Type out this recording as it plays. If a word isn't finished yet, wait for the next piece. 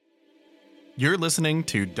You're listening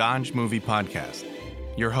to Dodge Movie Podcast.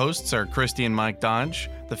 Your hosts are Christy and Mike Dodge,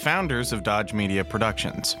 the founders of Dodge Media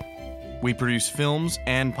Productions. We produce films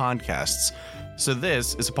and podcasts, so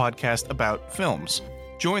this is a podcast about films.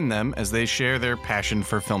 Join them as they share their passion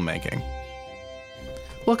for filmmaking.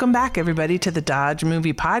 Welcome back, everybody, to the Dodge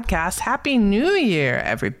Movie Podcast. Happy New Year,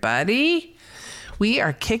 everybody. We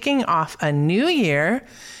are kicking off a new year,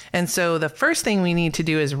 and so the first thing we need to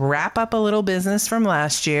do is wrap up a little business from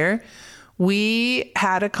last year. We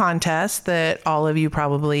had a contest that all of you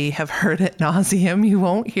probably have heard ad nauseum. You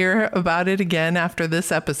won't hear about it again after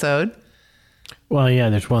this episode. Well, yeah,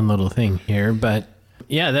 there's one little thing here, but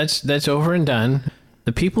yeah, that's over and done.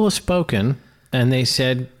 The people have spoken, and they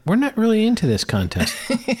said, we're not really into this contest.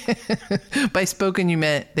 By spoken, you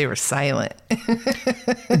meant they were silent.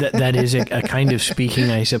 That is a kind of speaking,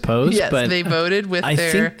 I suppose. Yes, but they voted with I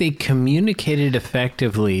think they communicated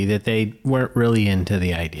effectively that they weren't really into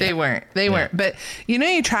the idea. They weren't. But,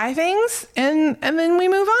 you try things, and then we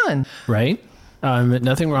move on. Right?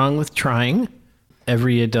 Nothing wrong with trying.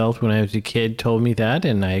 Every adult when I was a kid told me that,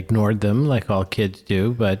 and I ignored them like all kids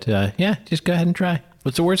do. But, just go ahead and try.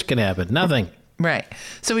 What's the worst that can happen? Nothing. Right.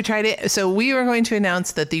 So we tried it. So we were going to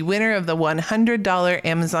announce that the winner of the $100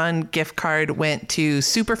 Amazon gift card went to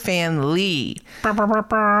Superfan Lee.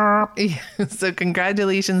 So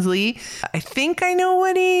congratulations, Lee. I think I know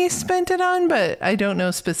what he spent it on, but I don't know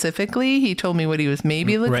specifically. He told me what he was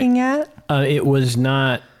maybe looking at. It was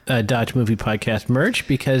not Dodge Movie Podcast merch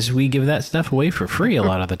because we give that stuff away for free a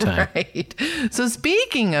lot of the time. Right. So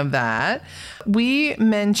speaking of that, we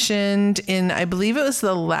mentioned in, I believe it was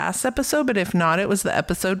the last episode, but if not, it was the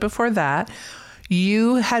episode before that.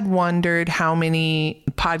 You had wondered how many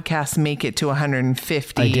podcasts make it to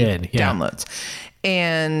 150 I did, yeah. downloads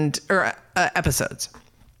or episodes.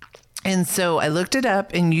 And so I looked it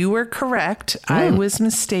up and you were correct. I was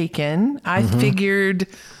mistaken. I figured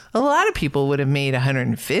a lot of people would have made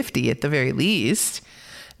 150 at the very least.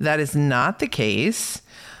 That is not the case.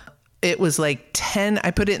 It was like 10.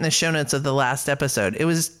 I put it in the show notes of the last episode. It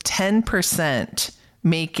was 10%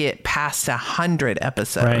 make it past 100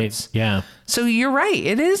 episodes. Right. Yeah. So you're right.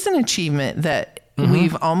 It is an achievement that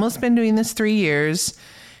we've almost been doing this 3 years.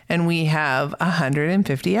 And we have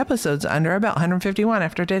 150 episodes under about 151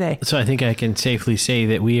 after today. So I think I can safely say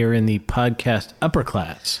that we are in the podcast upper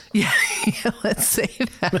class. Yeah, let's say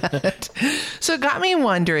that. So it got me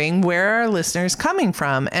wondering where are our listeners coming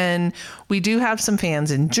from? And we do have some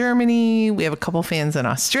fans in Germany. We have a couple fans in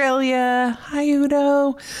Australia. Hi,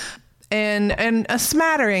 Udo. And a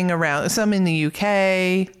smattering around, some in the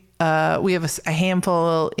UK. We have a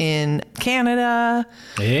handful in Canada.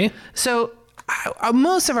 Hey? So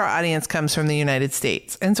most of our audience comes from the United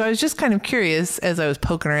States. And so I was just kind of curious as I was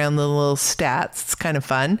poking around the little stats. It's kind of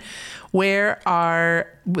fun. Where are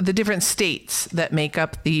the different states that make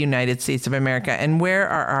up the United States of America and where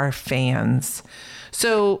are our fans?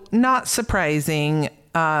 So not surprising,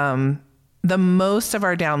 the most of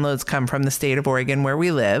our downloads come from the state of Oregon where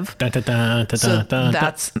we live. So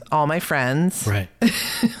that's all my friends. Right.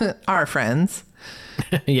 Our friends.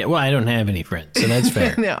 Yeah, well, I don't have any friends, so that's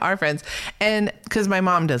fair. No, our friends. And because my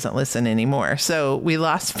mom doesn't listen anymore. So we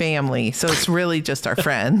lost family. So it's really just our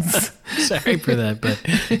friends. Sorry for that,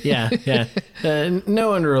 but yeah. No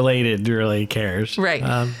one related really cares.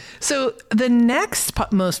 Right. So the next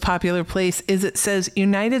most popular place is it says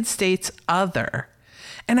United States Other.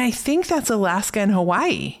 And I think that's Alaska and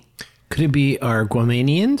Hawaii. Could it be our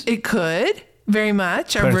Guamanians? It could. Very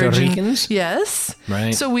much. Our Puerto Virgin Ricans? Yes.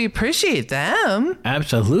 Right. So we appreciate them.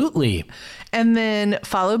 Absolutely. And then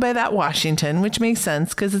followed by that Washington, which makes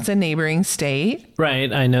sense because it's a neighboring state.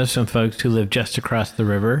 Right. I know some folks who live just across the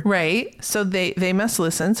river. Right. So they must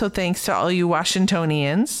listen. So thanks to all you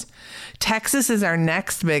Washingtonians. Texas is our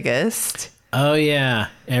next biggest. Oh, yeah.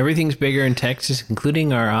 Everything's bigger in Texas,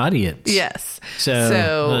 including our audience. Yes. So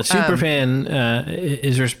Superfan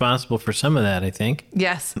is responsible for some of that, I think.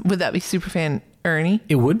 Yes. Would that be Superfan Ernie?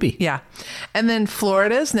 It would be. Yeah. And then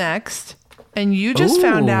Florida's next. And you just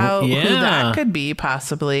found out who that could be,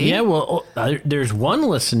 possibly. Yeah, well, there's one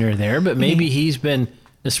listener there, but maybe he's been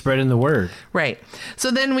spreading the word. Right.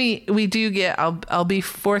 So then we do get, I'll be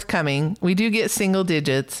forthcoming, we do get single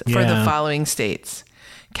digits for the following states.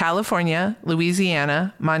 California,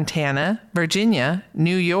 Louisiana, Montana, Virginia,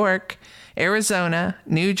 New York, Arizona,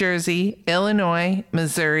 New Jersey, Illinois,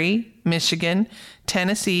 Missouri, Michigan,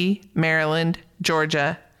 Tennessee, Maryland,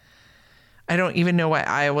 Georgia. I don't even know why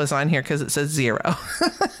Iowa's on here because it says 0.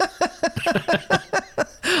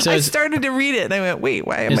 So I started to read it and I went, wait,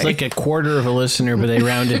 why am it's I? like a quarter of a listener, but they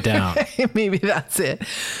round it down. Maybe that's it.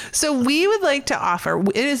 So we would like to offer,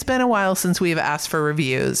 it has been a while since we've asked for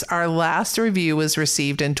reviews. Our last review was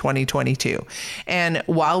received in 2022. And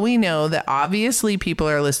while we know that obviously people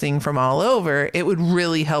are listening from all over, it would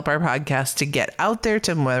really help our podcast to get out there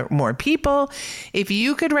to more people. If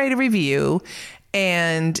you could write a review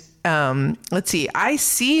and let's see, I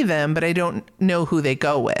see them, but I don't know who they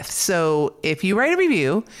go with. So if you write a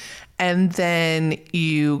review and then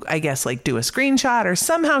you, I guess, like do a screenshot or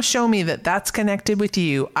somehow show me that that's connected with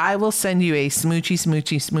you, I will send you a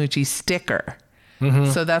smoochy sticker.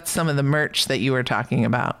 So that's some of the merch that you were talking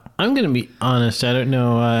about. I'm going to be honest. I don't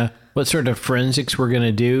know what sort of forensics we're going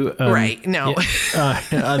to do. Right. No.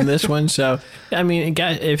 On this one. So, I mean,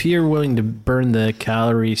 if you're willing to burn the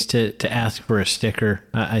calories to ask for a sticker,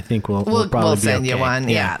 I think we'll probably send be you okay. one.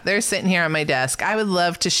 Yeah. They're sitting here on my desk. I would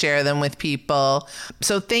love to share them with people.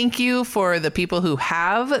 So thank you for the people who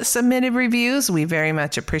have submitted reviews. We very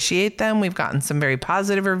much appreciate them. We've gotten some very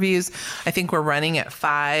positive reviews. I think we're running at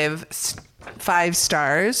 5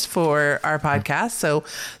 stars for our podcast. So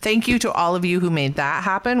thank you to all of you who made that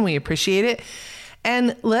happen. We appreciate it.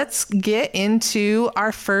 And let's get into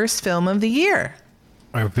our first film of the year.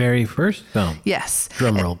 Our very first film. Yes.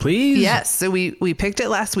 Drum roll, please. Yes. So we picked it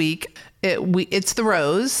last week. It's The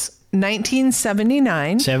Rose,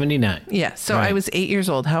 1979. 79. Yeah. So Right. I was 8 years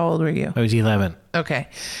old. How old were you? I was 11. Okay.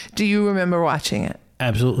 Do you remember watching it?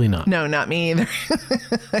 Absolutely not. No, not me either.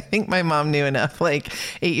 I think my mom knew enough. Like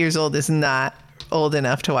 8 years old is not old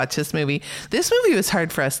enough to watch this movie. This movie was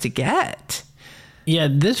hard for us to get. Yeah,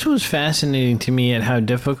 this was fascinating to me at how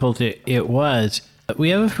difficult it was. We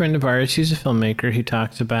have a friend of ours who's a filmmaker who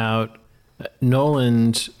talks about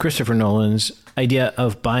Christopher Nolan's idea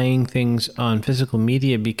of buying things on physical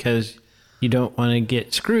media because you don't want to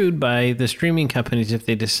get screwed by the streaming companies if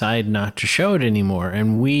they decide not to show it anymore.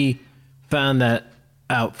 And we found that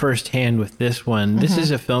out firsthand with this one. This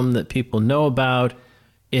is a film that people know about.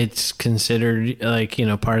 It's considered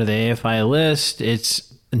part of the AFI list.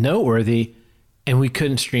 It's noteworthy, and we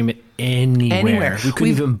couldn't stream it anywhere. We couldn't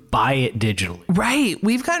even buy it digitally. Right.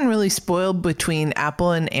 We've gotten really spoiled between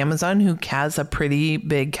Apple and Amazon, who has a pretty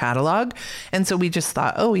big catalog. And so we just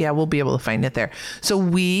thought, oh, yeah, we'll be able to find it there. So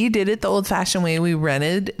we did it the old-fashioned way. We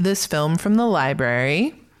rented this film from the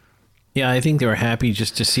library. Yeah, I think they were happy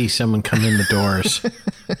just to see someone come in the doors.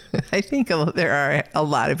 I think there are a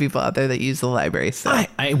lot of people out there that use the library. So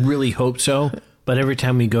I really hope so. But every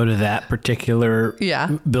time we go to that particular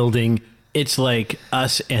building, it's like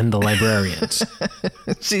us and the librarians.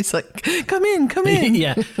 She's like, come in.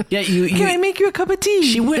 yeah. Can I make you a cup of tea?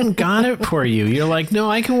 She went and got it for you. You're like,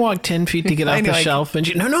 no, I can walk 10 feet to get off the shelf. And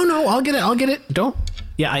she, no, I'll get it. Don't.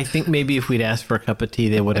 Yeah, I think maybe if we'd asked for a cup of tea,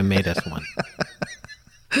 they would have made us one.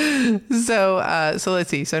 So let's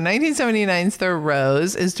see. So 1979's The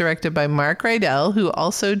Rose is directed by Mark Rydell, who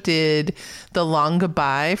also did The Long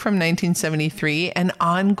Goodbye from 1973 and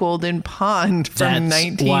On Golden Pond from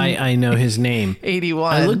That's why I know his name.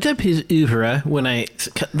 1981. I looked up his oeuvre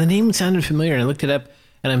the name sounded familiar, and I looked it up,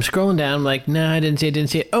 and I'm scrolling down. I'm like, no, I didn't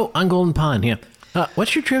see it. Oh, On Golden Pond. Yeah.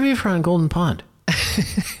 What's your trivia for On Golden Pond?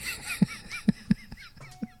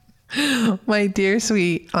 My dear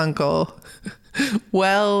sweet uncle,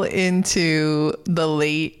 well into the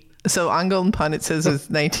late, so On Golden Pond it says it's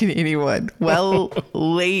 1981, well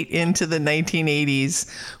late into the 1980s,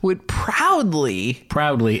 would proudly,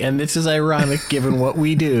 and this is ironic given what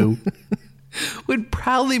we do, would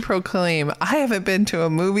proudly proclaim, I haven't been to a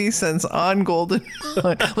movie since On Golden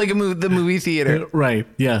Pond, like the movie theater. Right,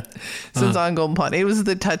 yeah. Since On Golden Pond. It was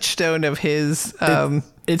the touchstone of his...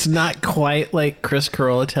 It's not quite like Chris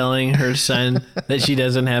Carolla telling her son that she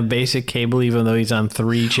doesn't have basic cable even though he's on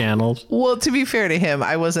 3 channels. Well, to be fair to him,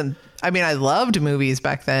 I loved movies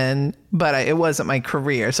back then, but it wasn't my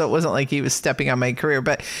career. So it wasn't like he was stepping on my career.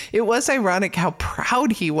 But it was ironic how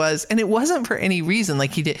proud he was. And it wasn't for any reason.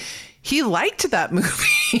 Like he liked that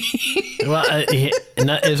movie. Well,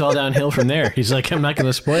 it's all downhill from there. He's like, I'm not going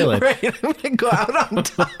to spoil it. Right, I'm going to go out on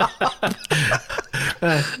top.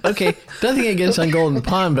 Okay, nothing against On Golden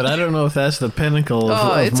Pond, but I don't know if that's the pinnacle of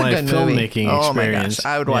my filmmaking experience. Oh my gosh,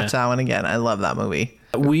 I would watch that one again. I love that movie.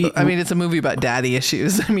 It's a movie about daddy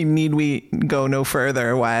issues. I mean, need we go no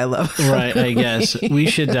further why I love it? Right, I guess. We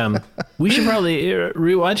should probably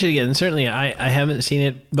rewatch it again. Certainly, I haven't seen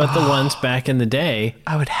it but the once back in the day.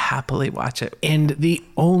 I would happily watch it. And the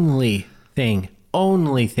only thing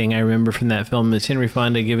only thing I remember from that film is Henry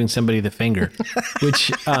Fonda giving somebody the finger,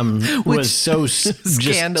 which was so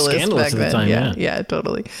scandalous back at the then. time. Yeah,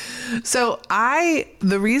 totally. So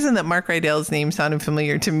the reason that Mark Rydell's name sounded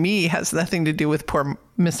familiar to me has nothing to do with poor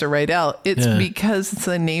Mr. Rydell. It's because it's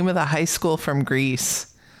the name of the high school from Greece.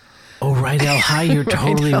 Oh, Rydell High, you're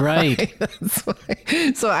totally right. That's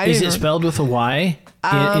why. So Is it spelled with a Y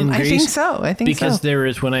in Greece? I think so. Because there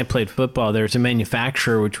is, when I played football, there was a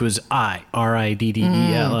manufacturer which was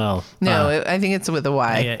Riddell. No, I think it's with a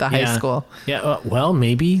Y, the high school. Yeah, well,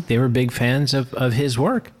 maybe they were big fans of his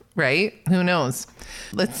work. Right? Who knows?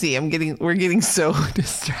 Let's see. We're getting so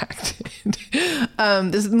distracted.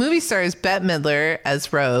 This movie stars Bette Midler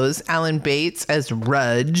as Rose, Alan Bates as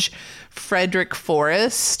Rudge, Frederick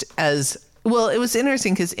Forrest as, well, it was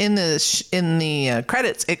interesting because in the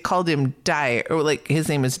credits it called him Dyer, or like his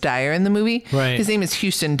name is Dyer in the movie. Right. His name is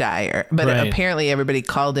Houston Dyer, but apparently everybody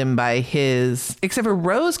called him by his, except for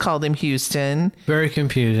Rose called him Houston. Very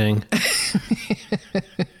confusing.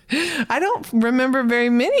 I don't remember very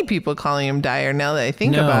many people calling him Dyer now that I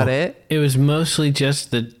think about it. It was mostly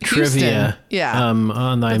just the trivia on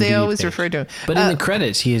the IMDb they always page. referred to him. But in the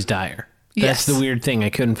credits, he is Dyer. That's Yes. the weird thing. I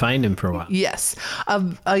couldn't find him for a while. Yes.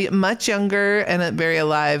 A much younger and a very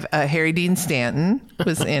alive Harry Dean Stanton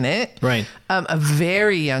was in it. Right. A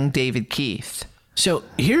very young David Keith. So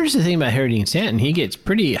here's the thing about Harry Dean Stanton. He gets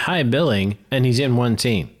pretty high billing, and he's in one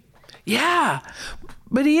scene. Yeah.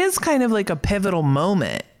 But he is kind of like a pivotal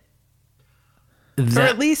moment. Or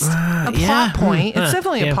at least a plot point. It's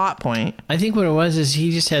definitely a plot point. I think what it was is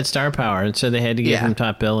he just had star power, and so they had to give him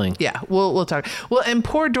top billing. Yeah, we'll talk. Well, and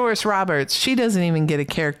poor Doris Roberts, she doesn't even get a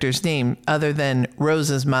character's name other than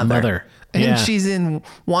Rose's mother. And she's in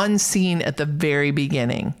one scene at the very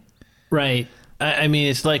beginning. Right. I mean,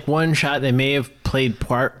 it's like one shot. They may have played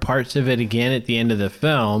parts of it again at the end of the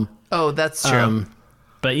film. Oh, that's true.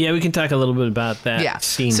 But yeah, we can talk a little bit about that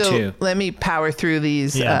scene too. Let me power through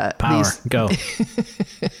these. Go.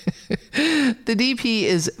 The DP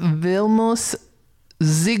is Vilmos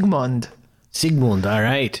Zsigmond. Zsigmond, all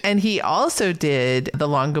right. And he also did The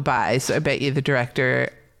Long Goodbye. So I bet you the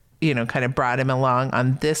director, kind of brought him along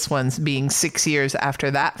on this one's being 6 years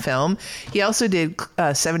after that film. He also did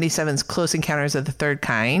 77's Close Encounters of the Third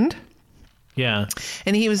Kind. Yeah.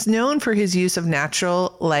 And he was known for his use of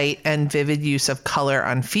natural light and vivid use of color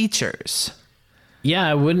on features. Yeah,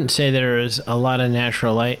 I wouldn't say there is a lot of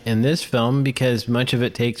natural light in this film because much of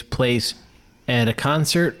it takes place at a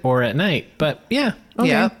concert or at night. But yeah, okay.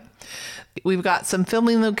 Yeah. We've got some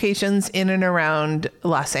filming locations in and around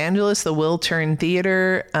Los Angeles, the Wiltern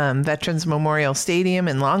Theater, Veterans Memorial Stadium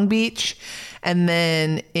in Long Beach. And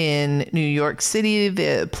then in New York City,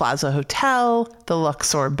 the Plaza Hotel, the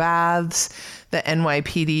Luxor Baths, the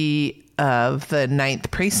NYPD of the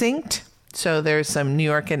 9th Precinct. So there's some New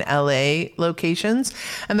York and LA locations.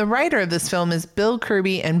 And the writer of this film is Bill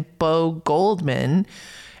Kirby and Bo Goldman.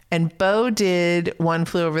 And Bo did One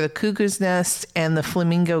Flew Over the Cuckoo's Nest and The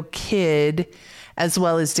Flamingo Kid, as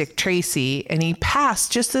well as Dick Tracy. And he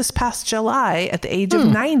passed just this past July at the age of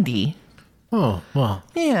 90. Oh, well.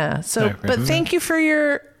 Yeah. So, but thank you for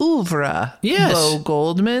your oeuvre, Bo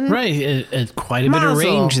Goldman. Right. Quite a bit of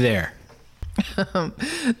range there.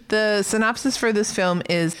 The synopsis for this film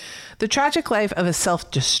is the tragic life of a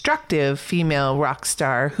self-destructive female rock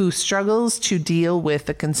star who struggles to deal with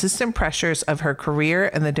the consistent pressures of her career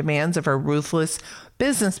and the demands of her ruthless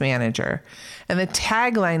business manager. And the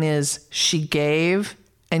tagline is, she gave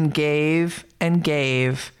and gave and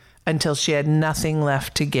gave until she had nothing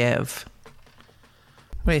left to give.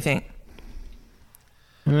 What do you think?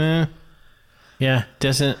 Yeah,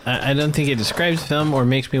 doesn't. I don't think it describes the film or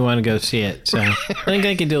makes me want to go see it. So I think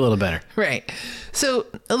I could do a little better. Right. So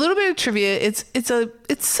a little bit of trivia. It's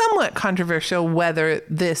somewhat controversial whether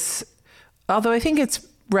this, although I think it's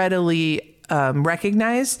readily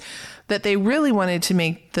recognized that they really wanted to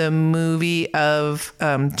make the movie of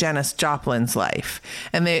Janis Joplin's life,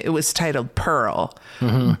 and it was titled Pearl,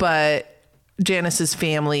 but Janis's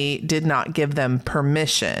family did not give them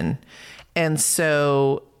permission. And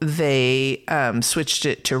so they switched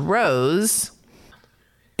it to Rose.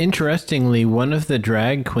 Interestingly, one of the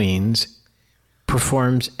drag queens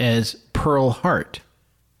performs as Pearl Hart,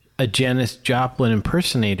 a Janis Joplin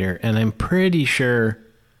impersonator. And I'm pretty sure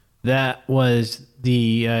that was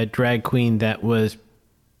the drag queen that was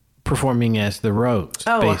performing as the Rose,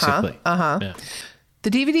 basically. Yeah. The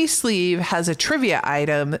DVD sleeve has a trivia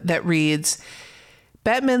item that reads,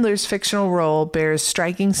 Bette Midler's fictional role bears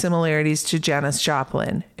striking similarities to Janis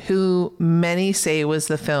Joplin, who many say was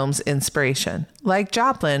the film's inspiration. Like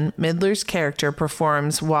Joplin, Midler's character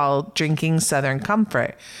performs while drinking Southern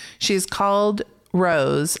Comfort. She is called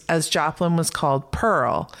Rose, as Joplin was called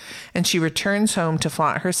Pearl, and she returns home to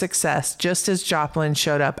flaunt her success just as Joplin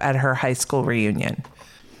showed up at her high school reunion.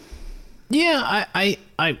 Yeah,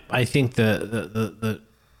 I think the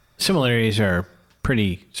similarities are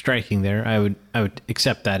pretty striking there. I would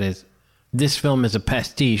accept that as this film is a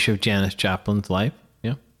pastiche of Janis Joplin's life.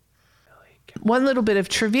 Yeah. One little bit of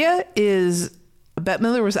trivia is Bette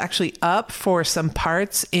Midler was actually up for some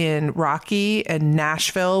parts in Rocky and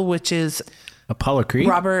Nashville, which is Apollo Creed?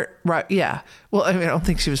 Yeah. Well, I mean, I don't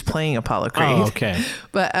think she was playing Apollo Creed. Oh, okay.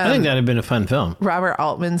 But I think that'd have been a fun film. Robert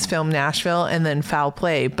Altman's film Nashville and then Foul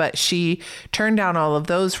Play. But she turned down all of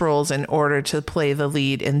those roles in order to play the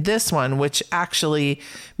lead in this one, which actually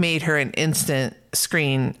made her an instant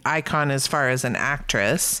screen icon as far as an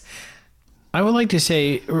actress. I would like to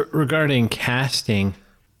say regarding casting,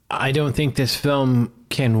 I don't think this film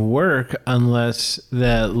can work unless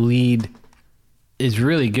the lead is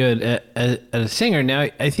really good at a singer. Now,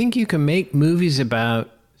 I think you can make movies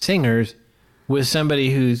about singers with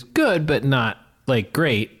somebody who's good but not like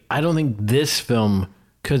great. I don't think this film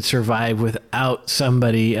could survive without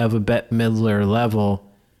somebody of a Bette Midler level.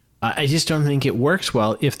 I just don't think it works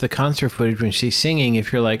well if the concert footage when she's singing,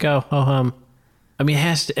 if you're like, I mean,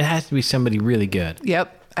 it has to be somebody really good.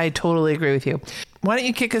 Yep, I totally agree with you. Why don't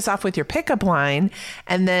you kick us off with your pickup line,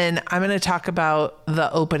 and then I'm going to talk about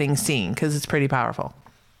the opening scene because it's pretty powerful.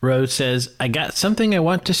 Rose says, "I got something I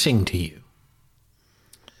want to sing to you."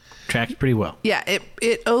 Tracks pretty well. Yeah,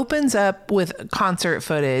 it opens up with concert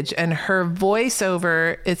footage, and her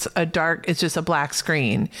voiceover, it's just a black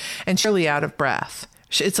screen, and she's really out of breath.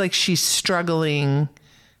 It's like she's struggling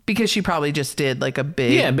because she probably just did like a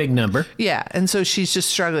big number. Yeah, and so she's just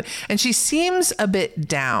struggling. And she seems a bit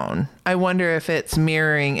down. I wonder if it's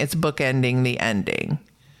bookending the ending.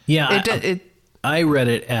 Yeah, I read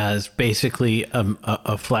it as basically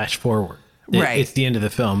a flash forward. Right. It's the end of the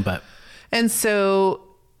film, but... And so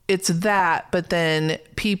it's that, but then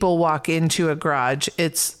people walk into a garage.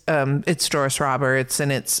 It's Doris Roberts,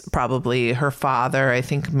 and it's probably her father. I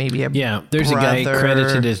think maybe there's a guy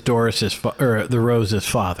credited as the Rose's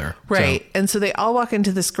father. Right. So. And so they all walk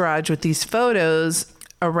into this garage with these photos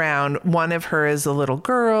around. One of her is a little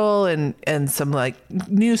girl and some like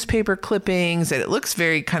newspaper clippings, and it looks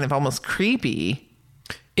very kind of almost creepy.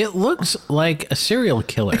 It looks like a serial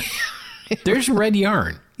killer. There's red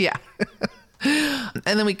yarn. Yeah.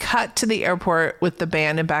 And then we cut to the airport with the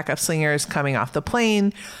band and backup singers coming off the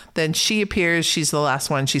plane. Then she appears. She's the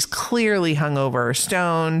last one. She's clearly hungover or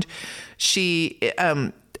stoned. She,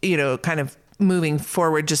 kind of moving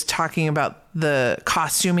forward, just talking about the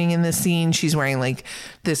costuming in the scene. She's wearing like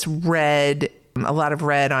this red, a lot of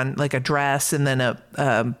red on like a dress, and then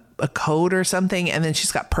a coat or something. And then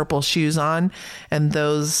she's got purple shoes on, and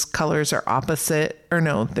those colors are opposite, or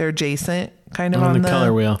no, they're adjacent. Kind of on the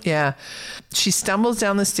color wheel. Yeah. She stumbles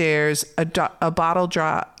down the stairs,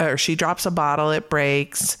 she drops a bottle, it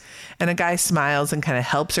breaks, and a guy smiles and kind of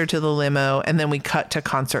helps her to the limo. And then we cut to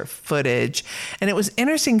concert footage. And it was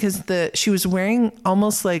interesting because she was wearing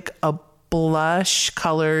almost like a blush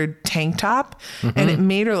colored tank top, and it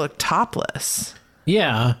made her look topless.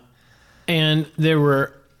 Yeah. And there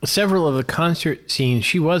were several of the concert scenes,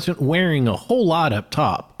 she wasn't wearing a whole lot up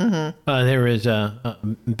top. There was a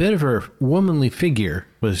bit of her womanly figure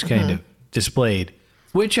was kind of displayed,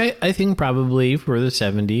 which I think probably for the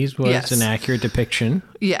 70s was an accurate depiction.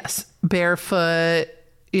 Yes. Barefoot,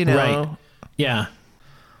 Right. Yeah.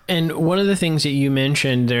 And one of the things that you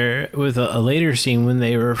mentioned there with a later scene when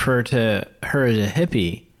they refer to her as a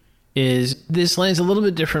hippie is this line's a little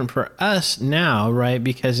bit different for us now, right?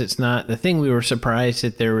 Because it's not the thing. We were surprised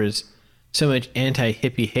that there was so much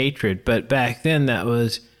anti-hippie hatred, but back then that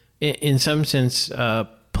was, in some sense, a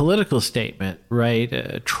political statement, right?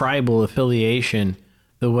 A tribal affiliation,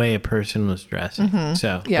 the way a person was dressing.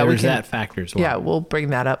 So there's that factor as well. Yeah, we'll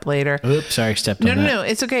bring that up later. Oops, sorry, stepped on that. No,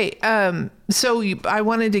 it's okay. I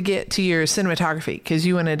wanted to get to your cinematography because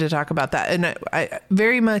you wanted to talk about that. And I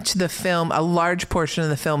very much the film, a large portion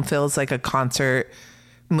of the film feels like a concert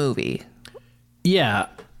movie. Yeah,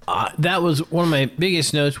 that was one of my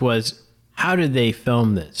biggest notes was, how did they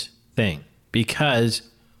film this thing? Because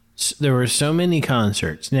there were so many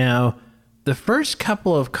concerts. Now, the first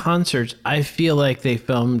couple of concerts, I feel like they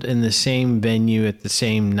filmed in the same venue at the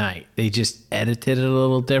same night. They just edited it a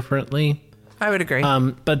little differently. I would agree.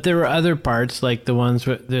 But there were other parts, like the ones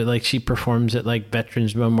where like she performs at like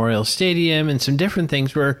Veterans Memorial Stadium and some different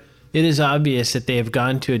things where it is obvious that they have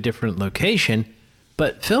gone to a different location.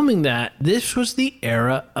 But filming that, this was the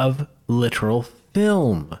era of literal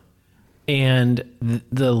film. and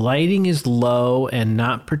the lighting is low and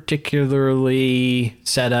not particularly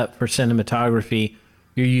set up for cinematography.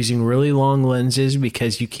 You're using really long lenses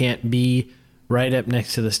because you can't be right up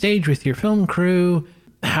next to the stage with your film crew.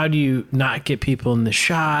 How do you not get people in the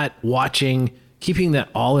shot watching, keeping that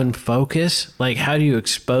all in focus? Like, how do you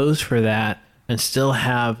expose for that and still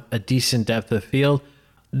have a decent depth of field?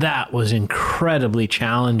 That was incredibly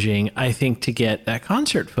challenging, I think, to get that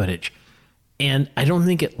concert footage. And I don't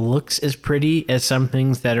think it looks as pretty as some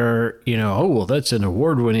things that are, oh, well, that's an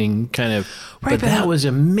award-winning kind of... Right, but that was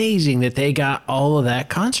amazing that they got all of that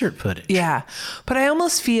concert footage. Yeah. But I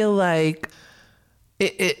almost feel like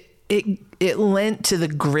it lent to the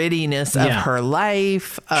grittiness of her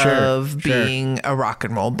life, of being a rock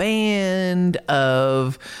and roll band,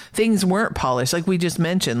 of things weren't polished. Like we just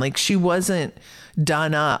mentioned, like she wasn't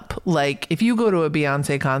done up. Like if you go to a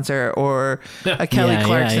Beyonce concert or a Kelly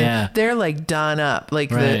Clarkson, they're like done up, like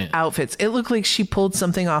the outfits. It looked like she pulled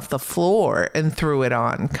something off the floor and threw it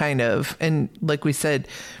on, kind of. And like we said,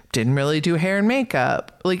 didn't really do hair and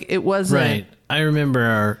makeup. Like it wasn't. Right. I remember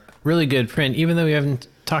our really good friend, even though we haven't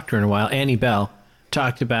talked to her in a while, Annie Bell,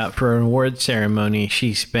 talked about for an award ceremony,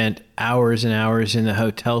 she spent hours and hours in the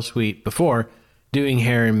hotel suite before doing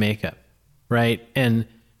hair and makeup. Right. And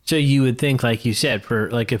so you would think, like you said, for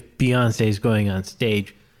like if Beyonce's going on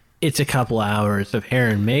stage, it's a couple hours of hair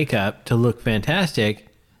and makeup to look fantastic.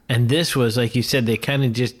 And this was, like you said, they kind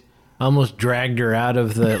of just almost dragged her out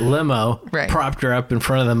of the limo, propped her up in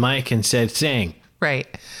front of the mic and said, sing. Right.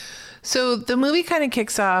 So the movie kind of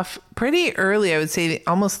kicks off pretty early, I would say,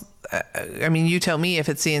 almost, I mean, you tell me if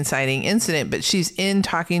it's the inciting incident, but she's in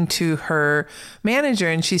talking to her manager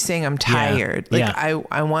and she's saying, I'm tired.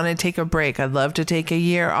 I want to take a break. I'd love to take a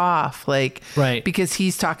year off. Like, because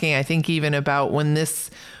he's talking, I think, even about when this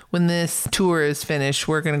tour is finished,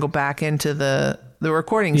 we're going to go back into the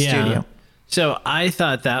recording studio. So I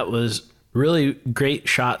thought that was really great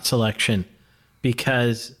shot selection.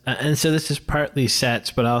 Because, and so this is partly sets,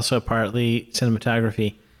 but also partly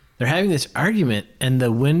cinematography. They're having this argument, and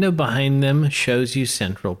the window behind them shows you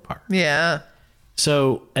Central Park. Yeah.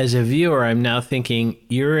 So as a viewer, I'm now thinking,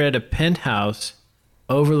 you're at a penthouse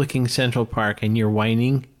overlooking Central Park, and you're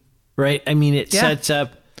whining, right? I mean, it sets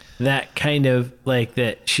up that kind of, like,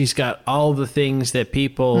 that she's got all the things that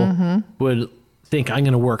people would think I'm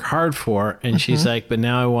going to work hard for, and she's like, but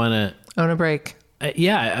now I want to... own a break.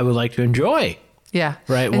 I would like to enjoy. Yeah.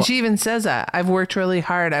 Right. And she even says that. I've worked really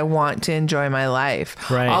hard. I want to enjoy my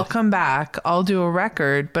life. Right. I'll come back. I'll do a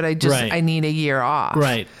record, but I need a year off.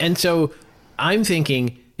 Right. And so I'm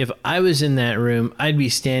thinking if I was in that room, I'd be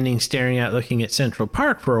staring out, looking at Central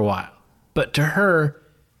Park for a while. But to her,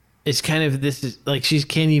 it's kind of, this is like she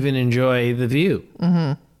can't even enjoy the view.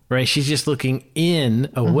 Mm-hmm. Right. She's just looking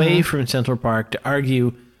away from Central Park to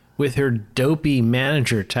argue with her dopey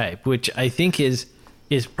manager type, which I think is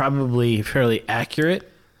probably fairly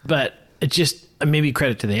accurate, but it just maybe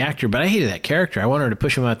credit to the actor, but I hated that character. I wanted her to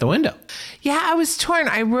push him out the window. Yeah, I was torn.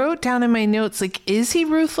 I wrote down in my notes, like, is he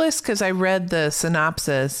ruthless? Because I read the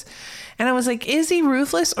synopsis and I was like, is he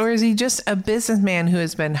ruthless or is he just a businessman who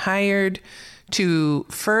has been hired to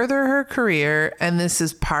further her career? And this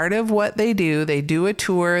is part of what they do. They do a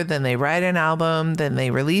tour, then they write an album, then they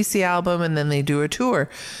release the album, and then they do a tour.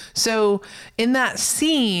 So in that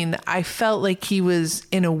scene, I felt like he was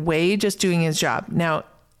in a way just doing his job. Now,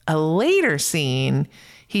 a later scene,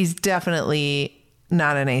 he's definitely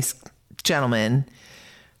not a nice gentleman.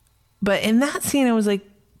 But in that scene, I was like,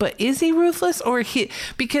 but is he ruthless?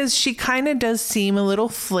 Because she kind of does seem a little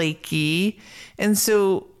flaky. And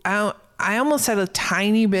so I almost had a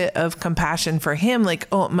tiny bit of compassion for him. Like,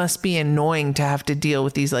 oh, it must be annoying to have to deal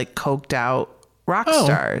with these like coked out rock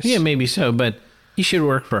stars. Yeah, maybe so, but he should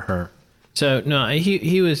work for her. So no,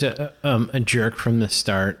 he was a jerk from the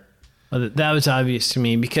start. That was obvious to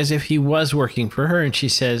me because if he was working for her and she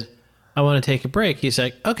says, I want to take a break, he's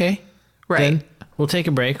like, okay, then we'll take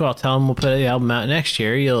a break. I'll tell him we'll put the album out next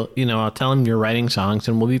year. I'll tell him you're writing songs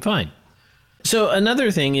and we'll be fine. So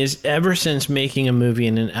another thing is, ever since making a movie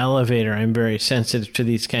in an elevator, I'm very sensitive to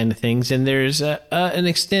these kind of things. And there's an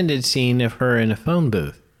extended scene of her in a phone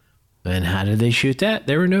booth. And how did they shoot that?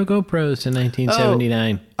 There were no GoPros in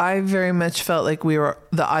 1979. I very much felt like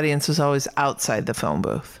the audience was always outside the phone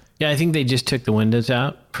booth. Yeah, I think they just took the windows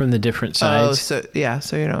out from the different sides. So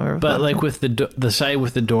you know. But like with the side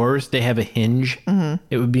with the doors, they have a hinge. Mm-hmm.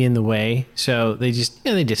 It would be in the way. So they just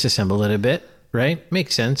they disassembled it a bit, right?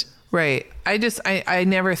 Makes sense. Right. I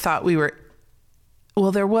never thought we were...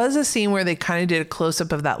 Well, there was a scene where they kind of did a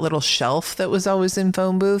close-up of that little shelf that was always in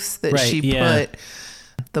phone booths that she put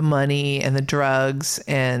the money and the drugs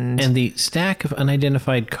and the stack of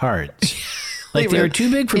unidentified cards. Like they were too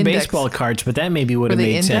big for baseball cards, but that maybe would have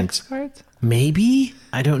made sense. Cards? Maybe?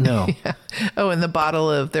 I don't know. Yeah. Oh, and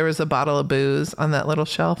there was a bottle of booze on that little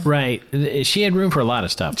shelf. Right. She had room for a lot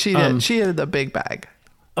of stuff. She did. She had the big bag.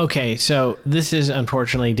 Okay, so this is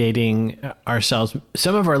unfortunately dating ourselves.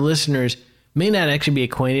 Some of our listeners may not actually be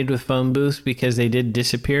acquainted with phone booths because they did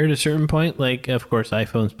disappear at a certain point. Like, of course,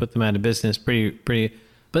 iPhones put them out of business pretty.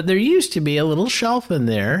 But there used to be a little shelf in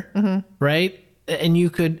there, right? And you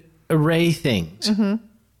could array things,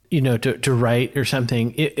 to write or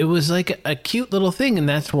something. It was like a cute little thing. And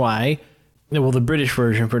that's why, well, the British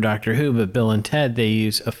version for Doctor Who, but Bill and Ted, they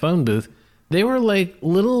use a phone booth. They were like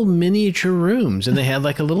little miniature rooms and they had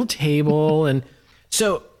like a little table. And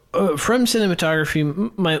so from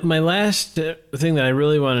cinematography, my last thing that I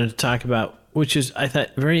really wanted to talk about, which is I thought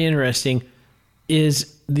very interesting,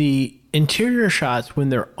 is the interior shots when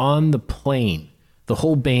they're on the plane. The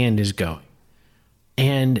whole band is going.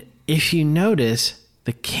 And if you notice,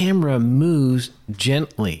 the camera moves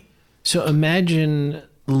gently. So imagine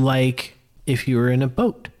like if you were in a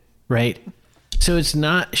boat, right? So it's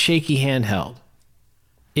not shaky handheld.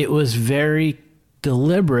 It was very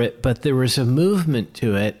deliberate, but there was a movement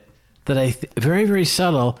to it that very, very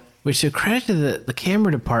subtle, which to credit to the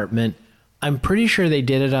camera department, I'm pretty sure they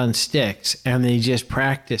did it on sticks and they just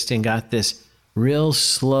practiced and got this real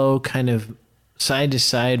slow kind of side to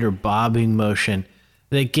side or bobbing motion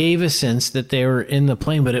that gave a sense that they were in the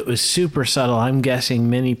plane, but it was super subtle. I'm guessing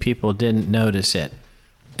many people didn't notice it.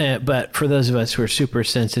 But for those of us who are super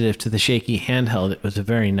sensitive to the shaky handheld, it was a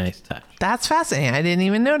very nice touch. That's fascinating. I didn't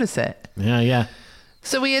even notice it. Yeah.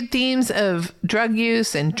 So we had themes of drug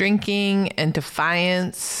use and drinking and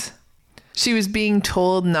defiance. She was being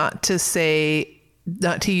told not to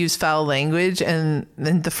use foul language. And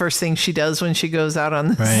then the first thing she does when she goes out on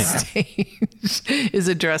the stage is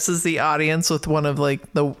addresses the audience with one of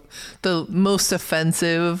like the most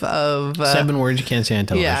offensive of 7 words you can't say on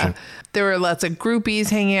television. Yeah. There were lots of groupies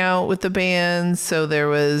hanging out with the band. So there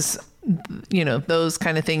was, those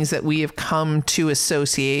kind of things that we have come to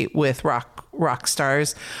associate with rock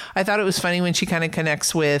stars. I thought it was funny when she kind of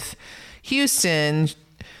connects with Houston.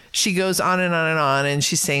 She goes on and on and on, and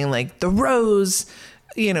she's saying like the Rose,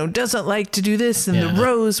 doesn't like to do this, and the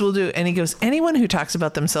Rose will do. And he goes, anyone who talks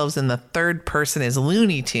about themselves in the third person is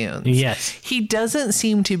Looney Tunes. Yes. He doesn't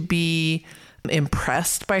seem to be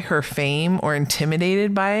impressed by her fame or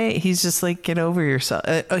intimidated by it. He's just like, get over yourself.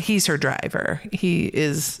 He's her driver. He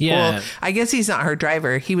is. Yeah. Well, I guess he's not her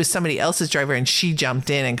driver. He was somebody else's driver, and she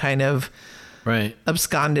jumped in and kind of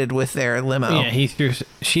absconded with their limo. Yeah,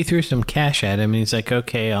 she threw some cash at him, and he's like,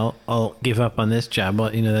 okay, I'll give up on this job.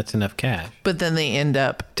 Well, that's enough cash. But then they end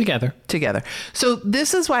up together. So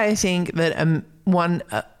this is why I think that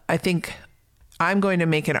I think I'm going to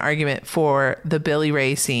make an argument for the Billy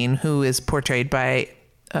Ray scene, who is portrayed by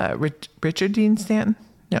Richard Dean Stanton.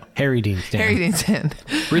 No, Harry Dean Stanton.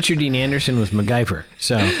 Richard Dean Anderson was MacGyver.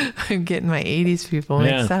 So I'm getting my 80s people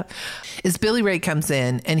mixed up. Is Billy Ray comes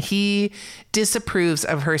in and he disapproves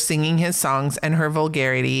of her singing his songs and her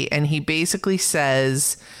vulgarity. And he basically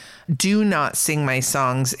says, do not sing my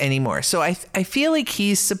songs anymore. So I feel like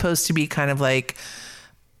he's supposed to be kind of like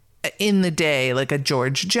in the day, like a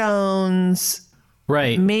George Jones,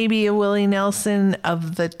 right? Maybe a Willie Nelson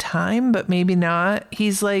of the time, but maybe not.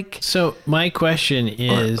 He's like. So my question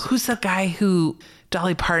is, who's the guy who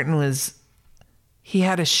Dolly Parton he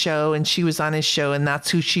had a show and she was on his show, and that's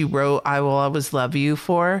who she wrote "I Will Always Love You"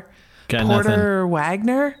 for. Got Porter nothing.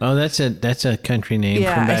 Wagner. Oh, that's a country name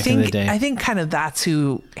from back in the day. I think kind of that's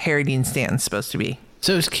who Harry Dean Stanton's supposed to be.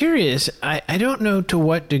 So I was curious. I don't know to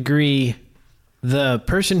what degree the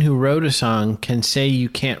person who wrote a song can say you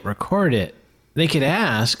can't record it. They could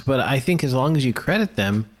ask, but I think as long as you credit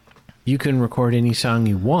them, you can record any song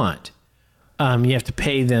you want. You have to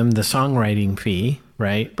pay them the songwriting fee,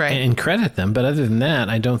 right? Right. And credit them. But other than that,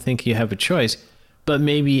 I don't think you have a choice. But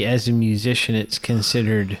maybe as a musician, it's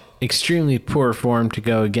considered extremely poor form to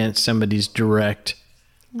go against somebody's direct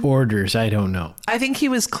orders. I don't know. I think he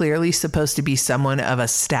was clearly supposed to be someone of a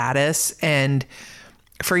status, and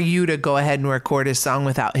for you to go ahead and record his song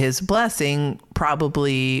without his blessing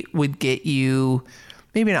probably would get you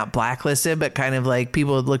maybe not blacklisted, but kind of like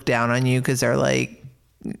people would look down on you because they're like,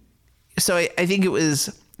 so I think it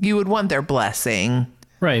was, you would want their blessing.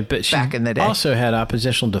 Right, but she back in the day also had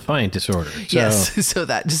oppositional defiant disorder. So. Yes, so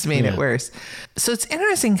that just made it worse. So it's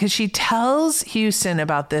interesting because she tells Houston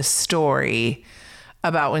about this story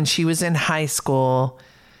about when she was in high school,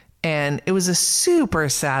 and it was a super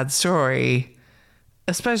sad story,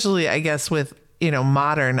 especially, I guess, with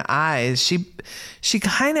modern eyes. She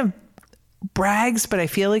kind of brags, but I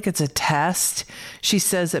feel like it's a test. She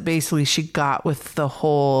says that basically she got with the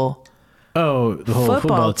whole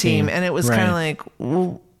football team, and it was kind of like,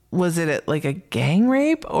 well, was it like a gang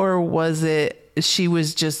rape, or was it she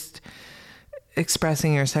was just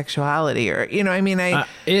expressing her sexuality, or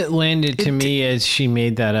it landed to me as she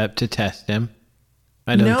made that up to test him.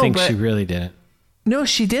 I don't think she really did it. No,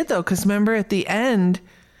 she did though, because remember at the end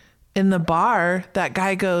in the bar, that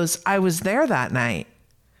guy goes, I was there that night.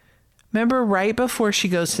 Remember, right before she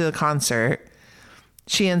goes to the concert,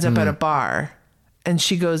 she ends up at a bar, and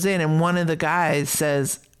she goes in, and one of the guys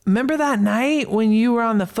says, remember that night when you were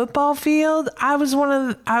on the football field? I was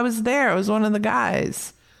there. I was one of the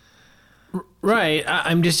guys. Right.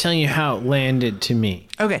 I'm just telling you how it landed to me.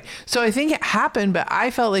 Okay. So I think it happened, but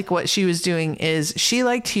I felt like what she was doing is she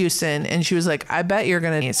liked Houston, and she was like, I bet you're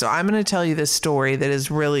going to. So I'm going to tell you this story that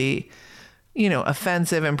is really,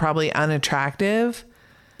 offensive and probably unattractive.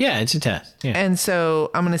 Yeah, it's a test. Yeah. And so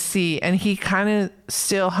I'm going to see. And he kind of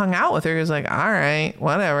still hung out with her. He was like, all right,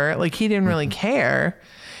 whatever. Like, he didn't really care,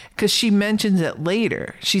 because she mentions it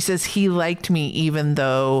later. She says he liked me even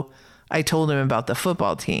though I told him about the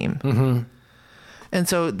football team. Mm-hmm. And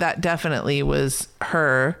so that definitely was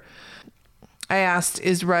her. I asked,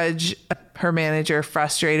 is Rudge, her manager,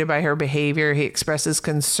 frustrated by her behavior? He expresses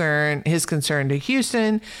his concern to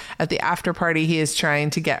Houston. At the after party, he is trying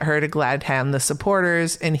to get her to glad hand the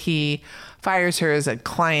supporters, and he fires her as a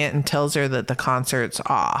client and tells her that the concert's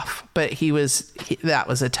off. But that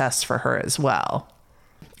was a test for her as well.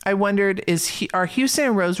 I wondered, are Houston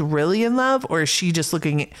and Rose really in love, or is she just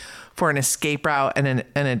looking for an escape route and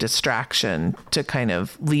a distraction to kind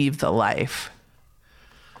of leave the life?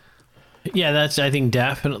 Yeah, that's, I think,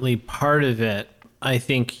 definitely part of it. I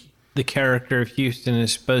think the character of Houston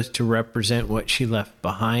is supposed to represent what she left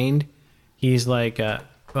behind. He's like a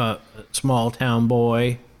small town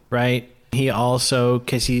boy, right? He also,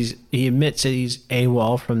 because he admits that he's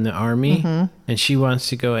AWOL from the army, and she wants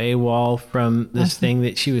to go AWOL from this thing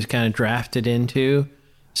that she was kind of drafted into.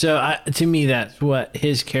 So to me, that's what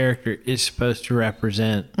his character is supposed to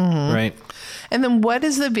represent, right? And then what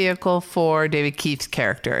is the vehicle for David Keith's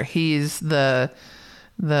character? He's the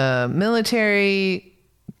military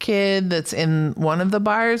kid that's in one of the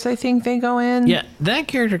bars, I think they go in. Yeah, that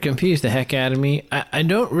character confused the heck out of me. I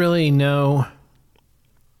don't really know,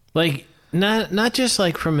 like, not just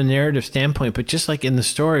like from a narrative standpoint, but just like in the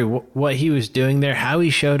story, what he was doing there, how he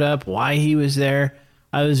showed up, why he was there.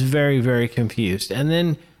 I was very, very confused. And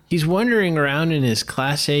then he's wandering around in his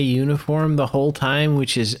Class A uniform the whole time,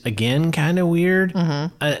 which is, again, kind of weird.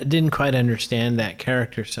 I didn't quite understand that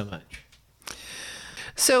character so much.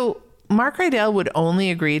 So Mark Rydell would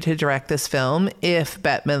only agree to direct this film if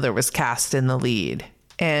Bette Midler was cast in the lead.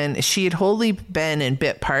 And she had wholly been in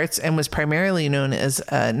bit parts and was primarily known as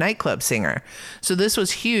a nightclub singer. So this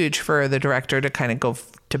was huge for the director to kind of go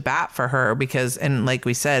to bat for her, because, and like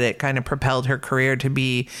we said, it kind of propelled her career to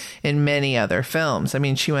be in many other films. I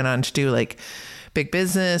mean, she went on to do like Big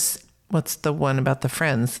Business. What's the one about the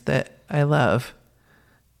friends that I love?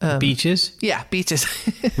 Beaches? Yeah, Beaches.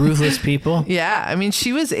 Ruthless People? Yeah, I mean,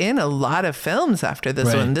 she was in a lot of films after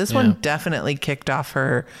this one. This one definitely kicked off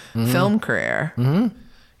her film career.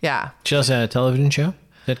 Yeah. She also had a television show,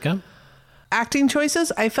 sitcom. Acting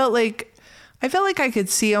choices, I felt like I could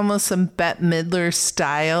see almost some Bette Midler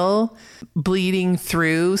style bleeding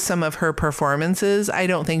through some of her performances. I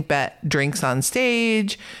don't think Bette drinks on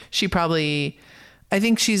stage. I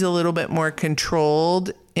think she's a little bit more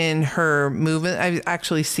controlled in her movement. I've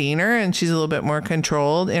actually seen her, and she's a little bit more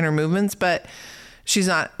controlled in her movements, but she's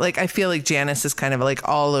not, like, I feel like Janice is kind of like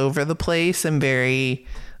all over the place and very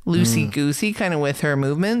loosey-goosey kind of with her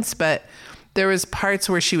movements. But there was parts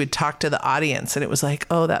where she would talk to the audience, and it was like,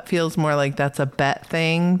 oh, that feels more like that's a Bette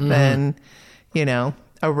thing than,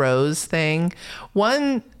 a Rose thing.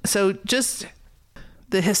 So just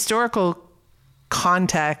the historical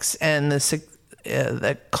context and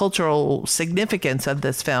the cultural significance of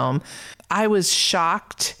this film, I was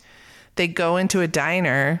shocked. They go into a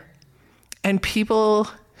diner and people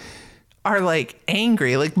are like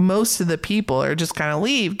angry. Like, most of the people are just kind of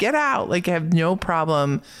leave, get out. Like, have no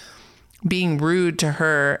problem being rude to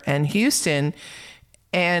her and Houston.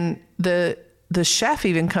 And the chef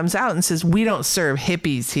even comes out and says, we don't serve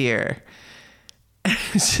hippies here.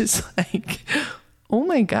 It's just like, oh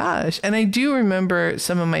my gosh. And I do remember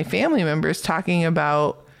some of my family members talking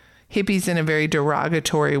about hippies in a very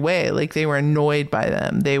derogatory way. Like, they were annoyed by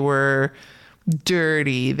them. They were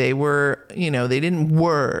dirty. They were, they didn't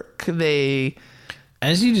work.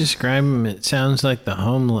 As you describe them, it sounds like the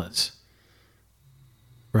homeless,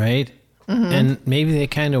 right? And maybe they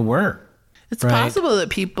kind of were. It's right? possible that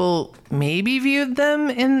people maybe viewed them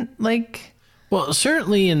in like... Well,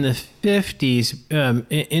 certainly in the 50s,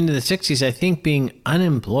 into the 60s, I think being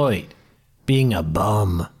unemployed, being a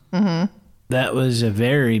bum, that was a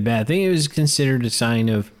very bad thing. It was considered a sign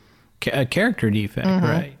of a character defect,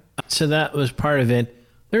 right? So that was part of it.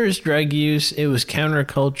 There was drug use. It was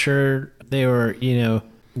counterculture. They were,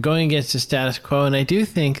 going against the status quo. And I do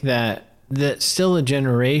think that still a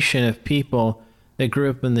generation of people that grew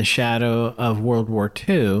up in the shadow of World War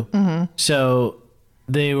II. So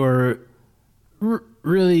they were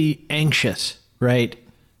really anxious, right?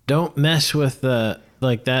 Don't mess with the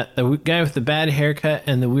guy with the bad haircut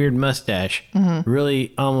and the weird mustache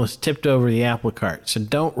really almost tipped over the apple cart. So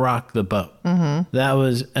don't rock the boat. And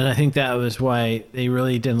I think that was why they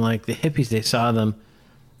really didn't like the hippies. They saw them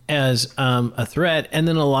as a threat. And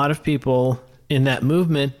then a lot of people in that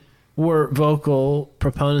movement were vocal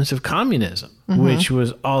proponents of communism, which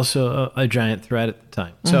was also a giant threat at the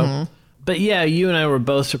time. So, but yeah, you and I were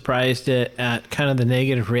both surprised at kind of the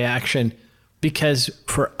negative reaction, because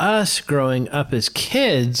for us growing up as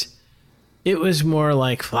kids, it was more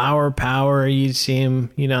like flower power. You'd see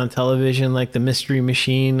him, on television, like the Mystery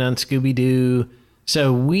Machine on Scooby-Doo.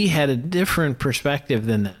 So we had a different perspective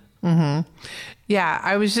than that.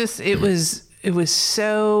 Yeah, it was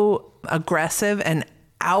so aggressive and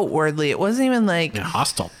outwardly. It wasn't even like...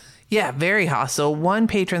 hostile. Yeah, very hostile. One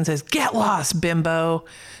patron says, "Get lost, bimbo."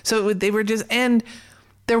 So they were just... And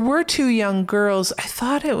there were two young girls. I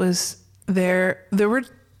thought it was... There were,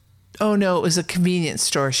 oh no, it was a convenience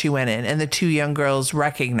store she went in, and the two young girls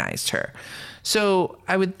recognized her. So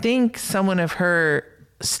I would think someone of her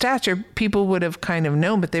stature, people would have kind of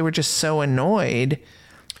known, but they were just so annoyed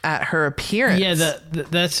at her appearance. Yeah,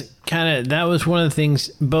 that was one of the things,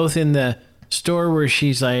 both in the store where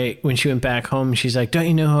she's like, when she went back home, she's like, "Don't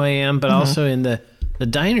you know who I am?" But also in the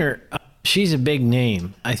diner, she's a big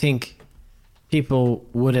name. I think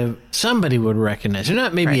somebody would recognize her.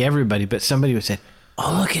 Not maybe everybody, but somebody would say,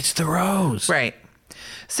 "Oh, look, it's the Rose." Right.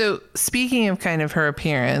 So speaking of kind of her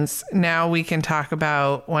appearance, now we can talk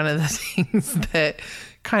about one of the things that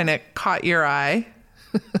kind of caught your eye.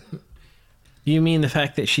 You mean the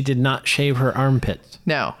fact that she did not shave her armpits?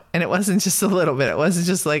 No. And it wasn't just a little bit. It wasn't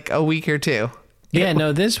just like a week or two. Yeah,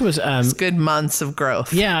 no, this was... it's good months of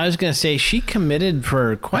growth. Yeah, I was going to say, she committed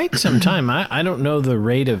for quite some time. I don't know the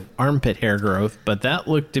rate of armpit hair growth, but that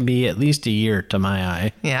looked to be at least a year to my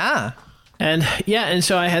eye. Yeah. And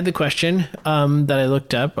so I had the question that I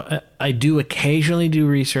looked up. I do occasionally do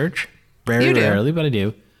research. Very rarely, but I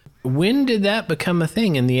do. When did that become a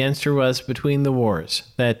thing? And the answer was between the wars.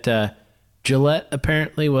 That Gillette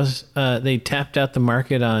apparently was... they tapped out the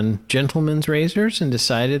market on gentlemen's razors and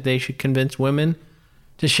decided they should convince women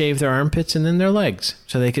to shave their armpits and then their legs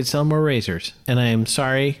so they could sell more razors. And I am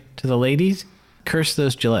sorry to the ladies. Curse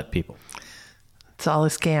those Gillette people. It's all a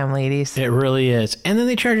scam, ladies. It really is. And then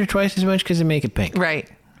they charge you twice as much because they make it pink. Right.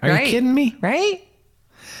 Are you kidding me? Right.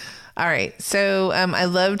 All right. So I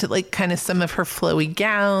loved like kind of some of her flowy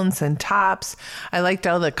gowns and tops. I liked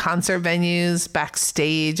all the concert venues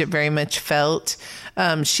backstage. It very much felt,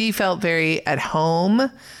 she felt very at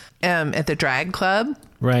home at the drag club.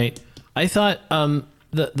 Right. I thought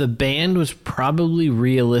the band was probably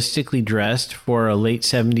realistically dressed for a late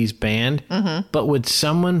 70s band, but would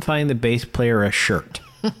someone find the bass player a shirt?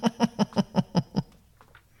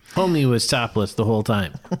 Homie was topless the whole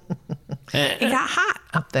time. It got hot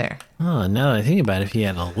up there. Oh, now that I think about it, if he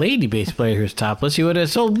had a lady bass player who's topless, he would have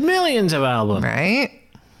sold millions of albums. Right?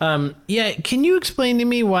 Yeah, can you explain to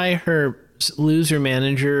me why her loser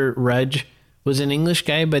manager, Rudge, was an English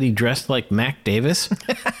guy, but he dressed like Mac Davis?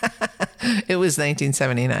 It was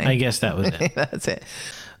 1979. I guess that was it. That's it.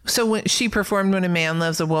 So when she performed When a Man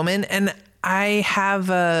Loves a Woman, and I have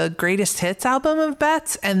a greatest hits album of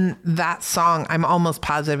Beth's, and that song, I'm almost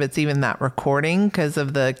positive it's even that recording because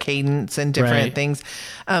of the cadence and different things.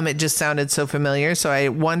 It just sounded so familiar. So I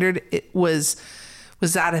wondered, was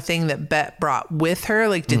that a thing that Beth brought with her?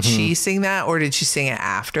 Like, did she sing that, or did she sing it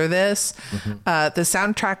after this? The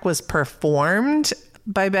soundtrack was performed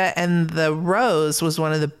by Beth, and The Rose was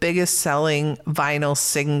one of the biggest selling vinyl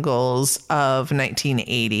singles of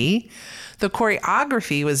 1980. The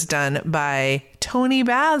choreography was done by Tony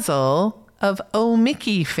Basil of Oh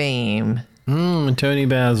Mickey fame. Tony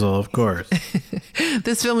Basil, of course.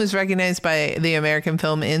 This film is recognized by the American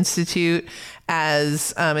Film Institute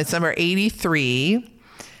as it's number 83.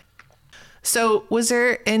 So was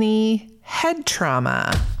there any head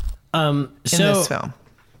trauma in this film?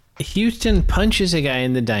 Houston punches a guy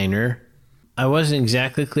in the diner. I wasn't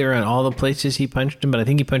exactly clear on all the places he punched him, but I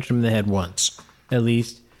think he punched him in the head once, at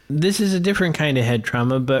least. this is a different kind of head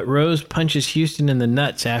trauma, but Rose punches Houston in the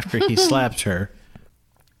nuts after he slaps her.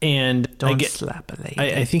 And Don't slap a lady.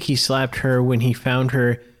 I think he slapped her when he found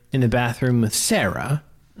her in the bathroom with Sarah.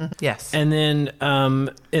 Yes. And then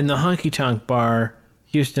in the honky tonk bar,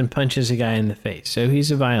 Houston punches a guy in the face. So he's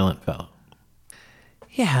a violent fellow.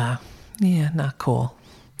 Yeah, not cool.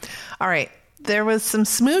 All right. There was some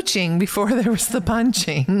smooching before there was the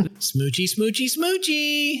punching. Smoochy, smoochy,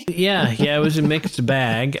 smoochy. Yeah, it was a mixed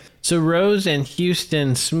bag. So Rose and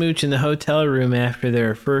Houston smooch in the hotel room after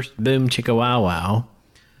their first boom chicka wow wow.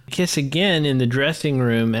 Kiss again in the dressing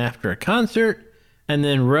room after a concert. And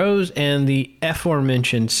then Rose and the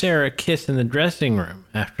aforementioned Sarah kiss in the dressing room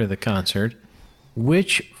after the concert,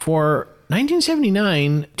 which for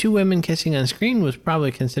 1979, two women kissing on screen was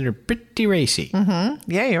probably considered pretty racy.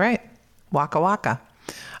 Mm-hmm. Yeah, you're right. Waka waka.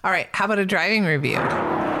 All right, how about a driving review?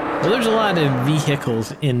 Well, there's a lot of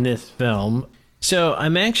vehicles in this film. So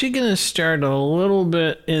I'm actually going to start a little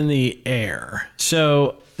bit in the air.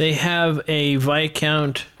 So they have a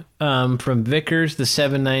Viscount from Vickers, the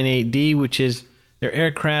 798D, which is their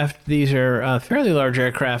aircraft. These are fairly large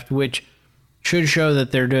aircraft, which should show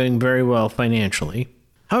that they're doing very well financially.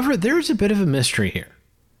 However, there's a bit of a mystery here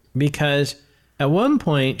because at one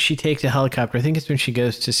point she takes a helicopter. I think it's when she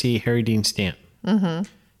goes to see Harry Dean Stanton. Mm-hmm.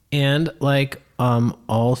 And like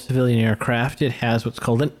all civilian aircraft, it has what's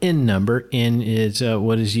called an N number. N is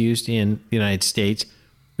what is used in the United States,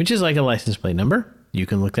 which is like a license plate number. You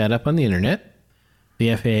can look that up on the internet.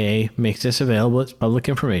 The FAA makes this available. It's public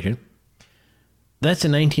information. That's a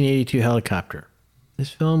 1982 helicopter. This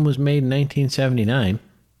film was made in 1979.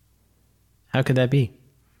 How could that be?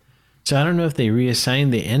 So I don't know if they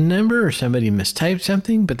reassigned the N number or somebody mistyped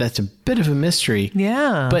something, but that's a bit of a mystery.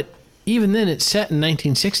 Yeah. But even then, it's set in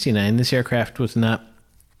 1969. This aircraft was not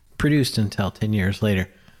produced until 10 years later.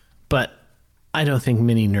 But I don't think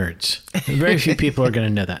many nerds, very few people are going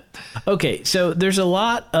to know that. Okay, so there's a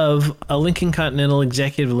lot of a Lincoln Continental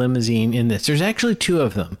executive limousine in this. There's actually two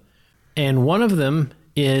of them. And one of them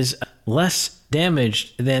is less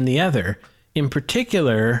damaged than the other. In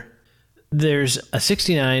particular, there's a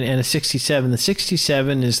 69 and a 67. The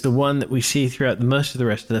 67 is the one that we see throughout most of the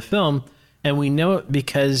rest of the film. And we know it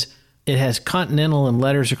because it has Continental in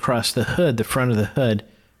letters across the hood, the front of the hood.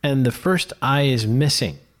 And the first eye is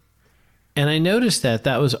missing. And I noticed that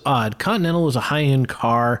was odd. Continental was a high-end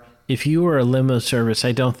car. If you were a limo service,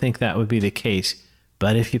 I don't think that would be the case.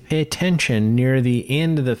 But if you pay attention, near the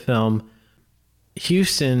end of the film,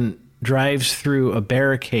 Houston drives through a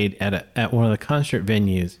barricade at one of the concert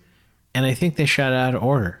venues. And I think they shot it out of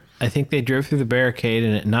order. I think they drove through the barricade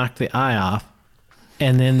and it knocked the eye off.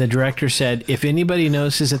 And then the director said, if anybody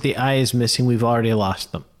notices that the eye is missing, we've already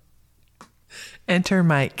lost them. Enter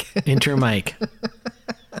Mike. Enter Mike.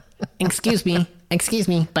 Excuse me,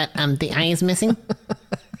 but the eye is missing.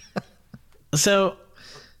 So,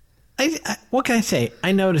 I what can I say?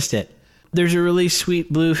 I noticed it. There's a really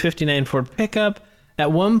sweet blue 59 Ford pickup.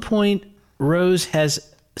 At one point, Rose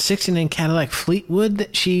has 69 Cadillac Fleetwood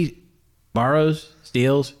that she borrows,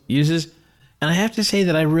 steals, uses. And I have to say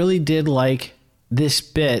that I really did like this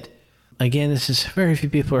bit. Again, this is very few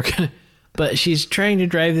people are going to... But she's trying to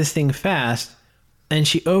drive this thing fast. And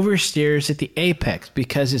she oversteers at the apex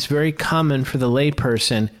because it's very common for the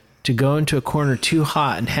layperson to go into a corner too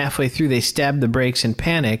hot and halfway through they stab the brakes and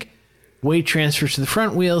panic. Weight transfers to the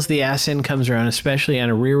front wheels, the ass end comes around, especially on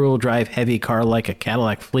a rear-wheel drive heavy car like a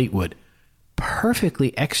Cadillac Fleetwood.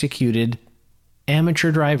 Perfectly executed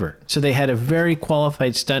amateur driver. So they had a very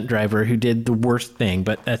qualified stunt driver who did the worst thing,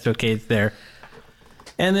 but that's okay, it's there.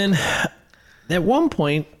 And then at one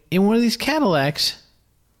point, in one of these Cadillacs,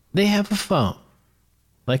 they have a phone.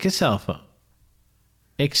 Like a cell phone.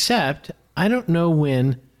 Except, I don't know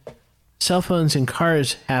when cell phones in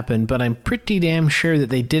cars happen, but I'm pretty damn sure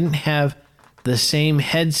that they didn't have the same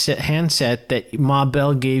handset that Ma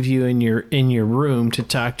Bell gave you in your room to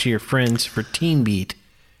talk to your friends for Teen Beat.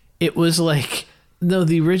 It was like, no,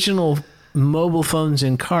 the original mobile phones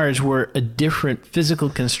in cars were a different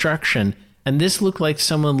physical construction, and this looked like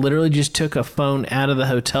someone literally just took a phone out of the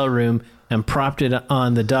hotel room and propped it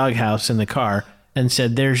on the doghouse in the car and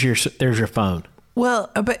said, there's your phone.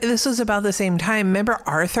 Well, but this was about the same time. Remember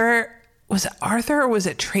Arthur? Was it Arthur or was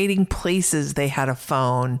it Trading Places? They had a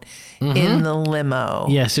phone in the limo.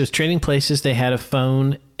 Yes, it was Trading Places. They had a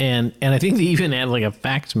phone, and I think they even had like a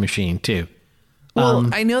fax machine too. Well,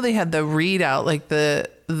 I know they had the readout, like the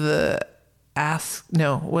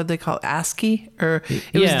what they call it? ASCII? Or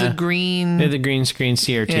it was the green... The green screen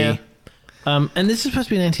CRT. Yeah. And this is supposed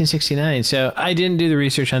to be 1969, so I didn't do the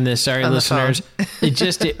research on this. Sorry, listeners.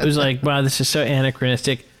 It was like, wow, this is so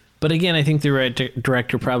anachronistic. But again, I think the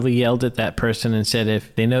director probably yelled at that person and said,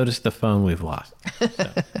 if they notice the phone, we've lost.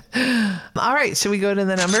 All right, should we go to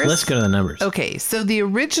the numbers? Let's go to the numbers. Okay, so the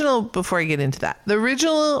original, before I get into that, the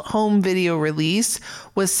original home video release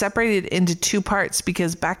was separated into two parts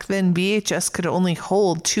because back then VHS could only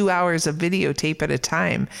hold 2 hours of videotape at a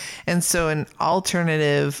time. And so an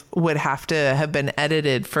alternative would have to have been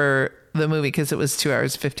edited for the movie because it was 2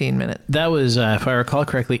 hours, 15 minutes. That was, if I recall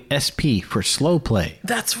correctly, SP for slow play.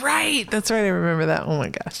 That's right. I remember that. Oh my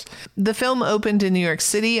gosh. The film opened in New York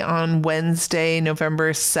City on Wednesday,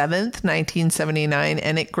 November 7th, 1979,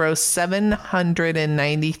 and it grossed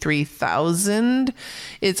 $793,000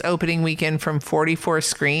 its opening weekend from 44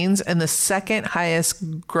 screens, and the second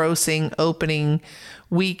highest grossing opening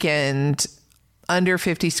weekend under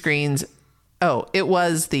 50 screens. Oh, it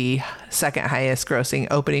was the second highest grossing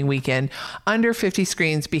opening weekend under 50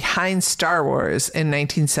 screens behind Star Wars in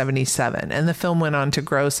 1977. And the film went on to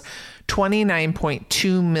gross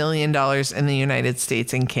 $29.2 million in the United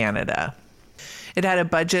States and Canada. It had a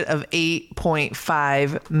budget of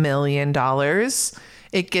 $8.5 million.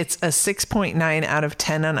 It gets a 6.9 out of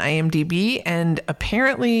 10 on IMDb. And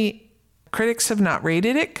apparently critics have not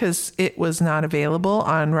rated it because it was not available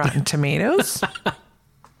on Rotten Tomatoes.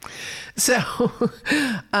 So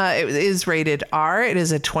it is rated R. It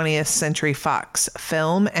is a 20th Century Fox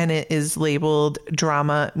film, and it is labeled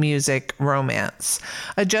drama, music, romance.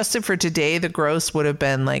 Adjusted for today, the gross would have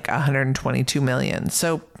been like $122 million.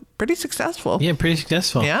 So pretty successful. Yeah, pretty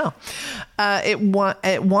successful. Yeah. It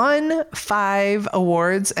won 5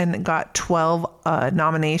 awards and got 12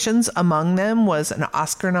 nominations. Among them was an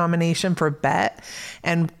Oscar nomination for Bet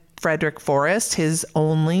and Frederick Forrest, his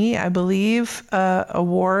only, I believe,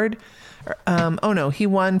 award. He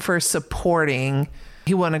won for supporting.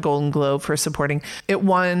 He won a Golden Globe for supporting. It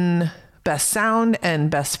won Best Sound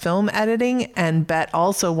and Best Film Editing, and Bet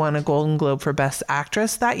also won a Golden Globe for Best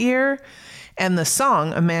Actress that year. And the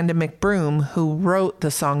song, Amanda McBroom, who wrote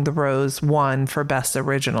the song The Rose, won for Best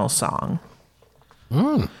Original Song.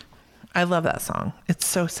 I love that song. It's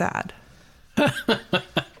so sad. I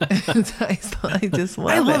just love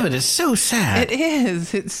it. I love it. It's so sad. It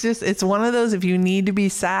is. It's one of those, if you need to be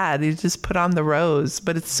sad, you just put on The Rose,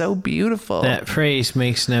 but it's so beautiful. That phrase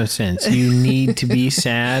makes no sense. You need to be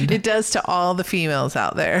sad. It does to all the females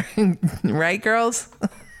out there. Right, girls?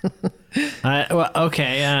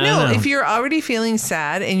 Okay. No, if you're already feeling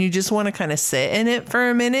sad and you just want to kind of sit in it for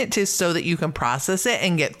a minute just so that you can process it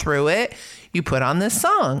and get through it, you put on this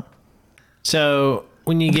song. So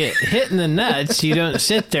when you get hit in the nuts, you don't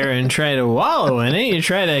sit there and try to wallow in it. You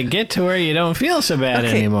try to get to where you don't feel so bad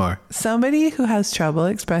anymore. Somebody who has trouble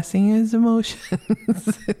expressing his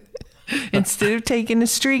emotions, instead of taking a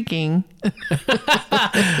streaking.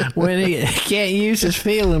 When he can't use his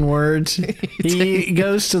feeling words, he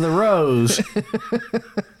goes to The Rose.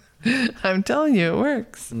 I'm telling you, it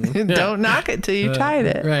works. Don't knock it till you tried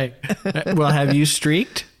it. Right. Well, have you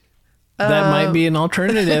streaked? That might be an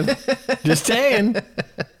alternative. Just saying.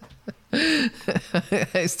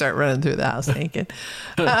 I start running through the house naked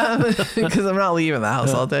because I'm not leaving the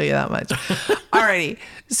house. I'll tell you that much. Alrighty.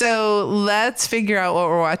 So let's figure out what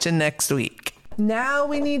we're watching next week. Now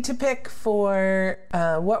we need to pick for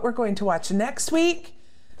what we're going to watch next week.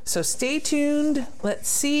 So stay tuned. Let's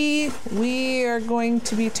see. We are going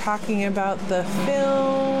to be talking about the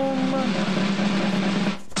film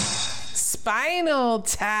Spinal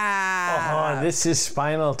Tap. Oh, this is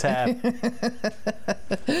Spinal Tap.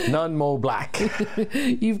 None more black.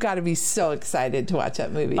 You've got to be so excited to watch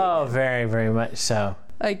that movie. Oh, very, very much so.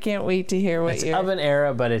 I can't wait to hear what It's of an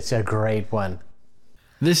era, but it's a great one.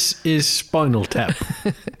 This is Spinal Tap.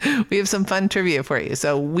 We have some fun trivia for you.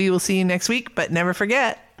 So we will see you next week, but never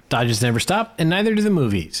forget, Dodges never stop, and neither do the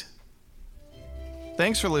movies.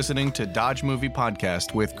 Thanks for listening to Dodge Movie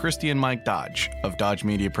Podcast with Christy and Mike Dodge of Dodge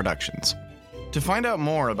Media Productions. To find out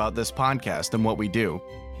more about this podcast and what we do,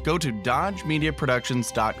 go to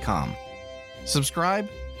dodgemediaproductions.com. Subscribe,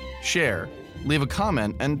 share, leave a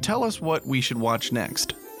comment, and tell us what we should watch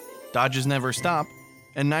next. Dodges never stop,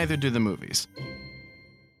 and neither do the movies.